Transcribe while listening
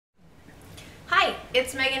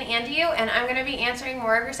it's Megan Andelloux, and I'm going to be answering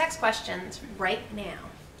more of your sex questions right now.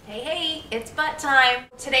 Hey, it's butt time.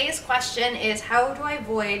 Today's question is, how do I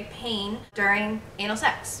avoid pain during anal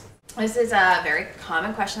sex? This is a very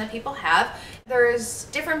common question that people have. There's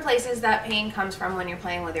different places that pain comes from when you're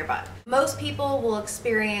playing with your butt. Most people will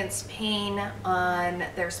experience pain on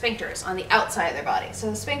their sphincters, on the outside of their body. So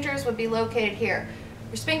the sphincters would be located here.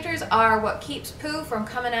 Your sphincters are what keeps poo from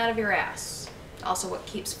coming out of your ass. Also what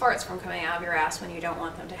keeps farts from coming out of your ass when you don't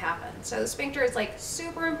want them to happen. So the sphincter is like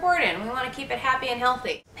super important. We want to keep it happy and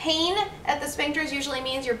healthy. Pain at the sphincters usually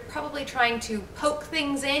means you're probably trying to poke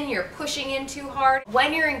things in, you're pushing in too hard.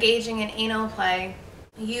 When you're engaging in anal play,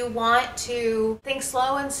 you want to think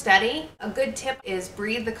slow and steady. A good tip is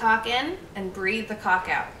breathe the cock in and breathe the cock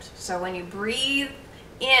out. So when you breathe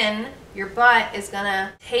in, your butt is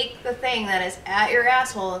gonna take the thing that is at your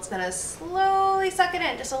asshole, it's gonna slowly suck it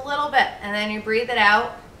in just a little bit, and then you breathe it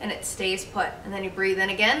out and it stays put. And then you breathe in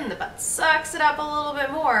again and the butt sucks it up a little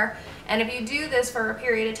bit more. And if you do this for a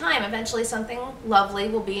period of time, eventually something lovely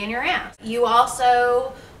will be in your ass. You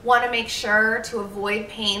also want to make sure to avoid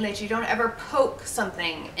pain that you don't ever poke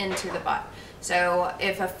something into the butt. So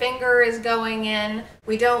if a finger is going in,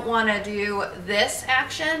 we don't want to do this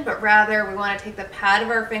action, but rather we want to take the pad of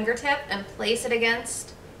our fingertip and place it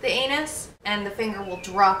against the anus, and the finger will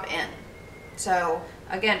drop in. So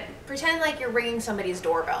again, pretend like you're ringing somebody's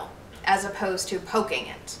doorbell as opposed to poking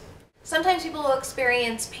it. Sometimes people will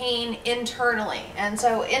experience pain internally, and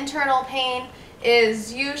so internal pain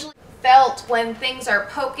is usually felt when things are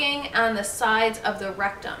poking on the sides of the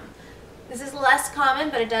rectum. This is less common,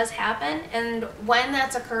 but it does happen, and when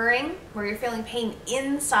that's occurring, where you're feeling pain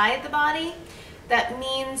inside the body, that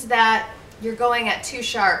means that you're going at too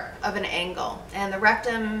sharp of an angle, and the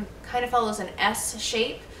rectum kind of follows an S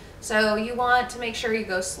shape, so you want to make sure you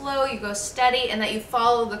go slow, you go steady, and that you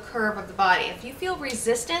follow the curve of the body. If you feel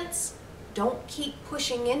resistance, don't keep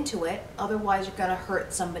pushing into it, otherwise you're going to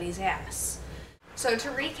hurt somebody's ass. So to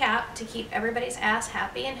recap, to keep everybody's ass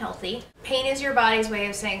happy and healthy, pain is your body's way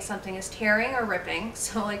of saying something is tearing or ripping,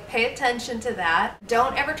 so pay attention to that.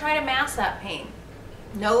 Don't ever try to mask that pain.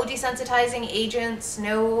 No desensitizing agents,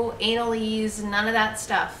 no anal ease, none of that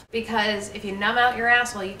stuff. Because if you numb out your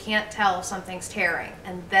asshole, you can't tell if something's tearing,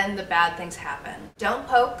 and then the bad things happen. Don't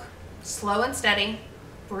poke, slow and steady,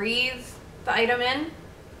 breathe the item in,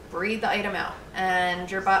 breathe the item out,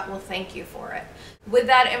 and your butt will thank you for it. With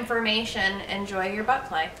that information, enjoy your butt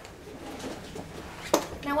play.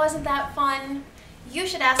 Now, wasn't that fun? You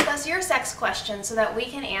should ask us your sex questions so that we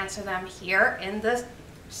can answer them here in the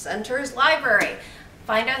center's library.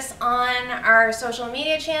 Find us on our social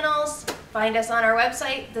media channels, find us on our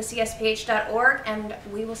website, thecsph.org, and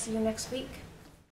we will see you next week.